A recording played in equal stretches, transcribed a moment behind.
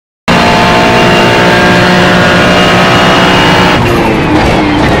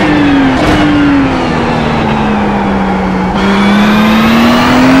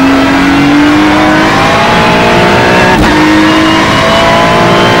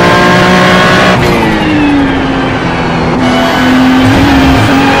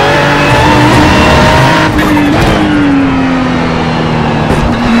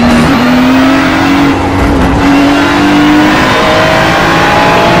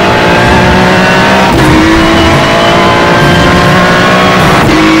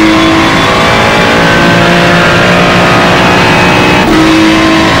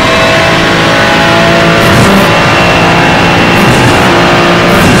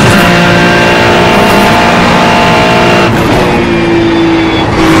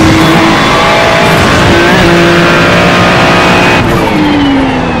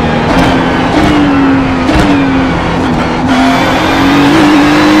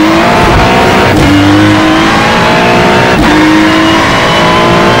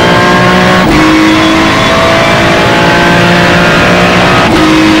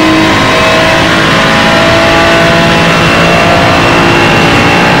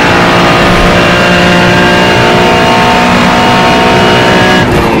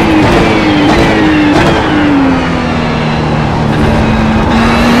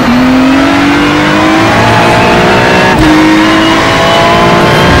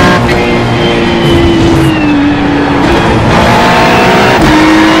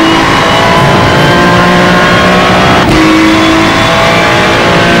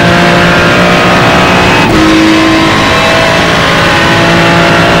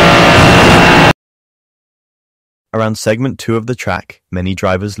Around segment 2 of the track, many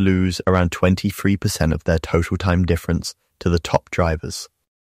drivers lose around 23% of their total time difference to the top drivers.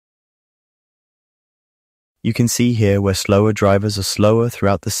 You can see here where slower drivers are slower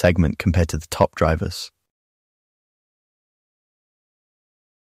throughout the segment compared to the top drivers.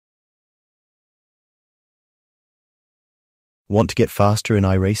 Want to get faster in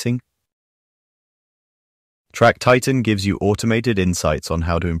iRacing? Track Titan gives you automated insights on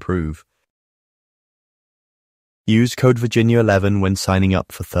how to improve. Use code Virginia11 when signing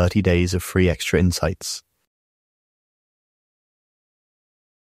up for 30 days of free extra insights.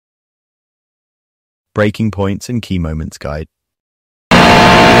 Breaking Points and Key Moments Guide.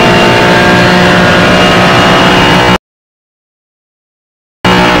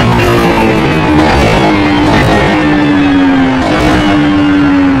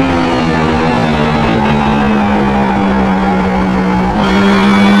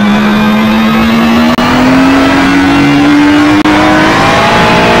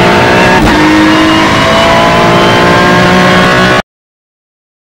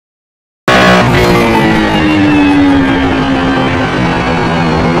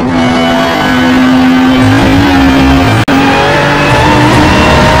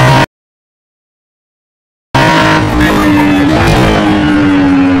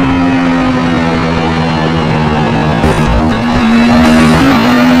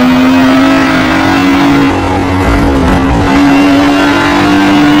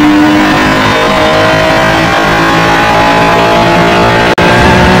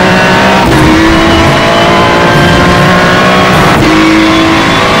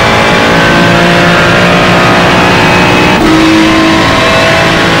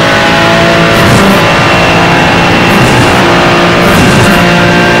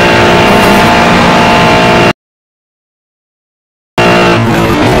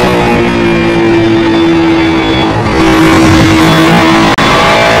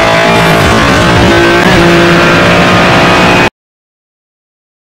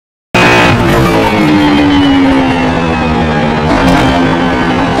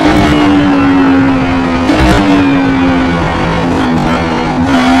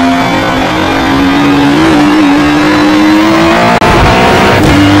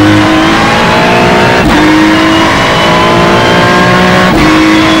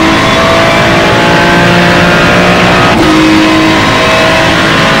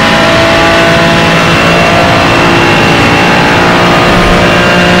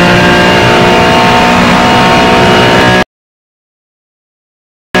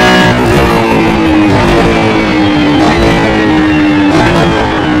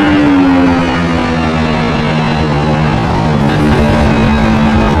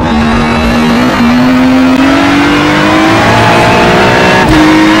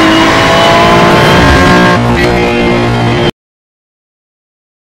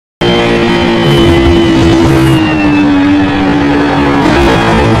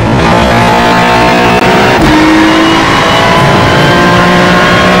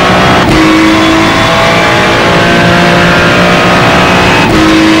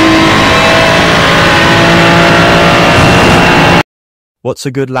 What's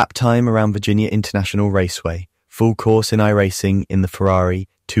a good lap time around Virginia International Raceway, full course in iRacing in the Ferrari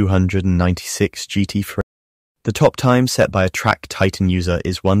 296 GT3? The top time set by a Track Titan user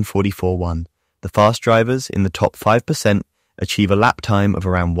is 1:44.1. The fast drivers in the top 5% achieve a lap time of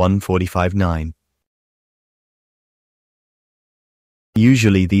around 1:45.9.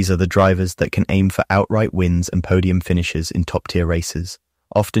 Usually these are the drivers that can aim for outright wins and podium finishes in top-tier races,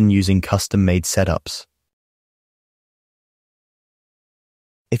 often using custom-made setups.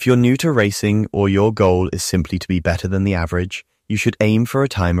 If you're new to racing or your goal is simply to be better than the average, you should aim for a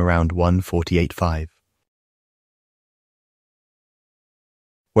time around 1:48.5.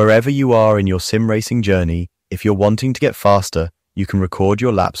 Wherever you are in your sim racing journey, if you're wanting to get faster, you can record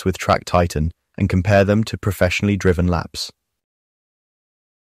your laps with Track Titan and compare them to professionally driven laps.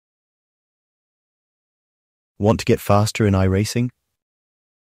 Want to get faster in iRacing?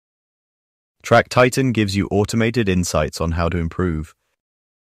 Track Titan gives you automated insights on how to improve.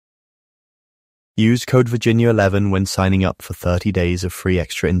 Use code Virginia11 when signing up for 30 days of free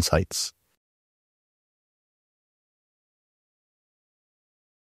extra insights.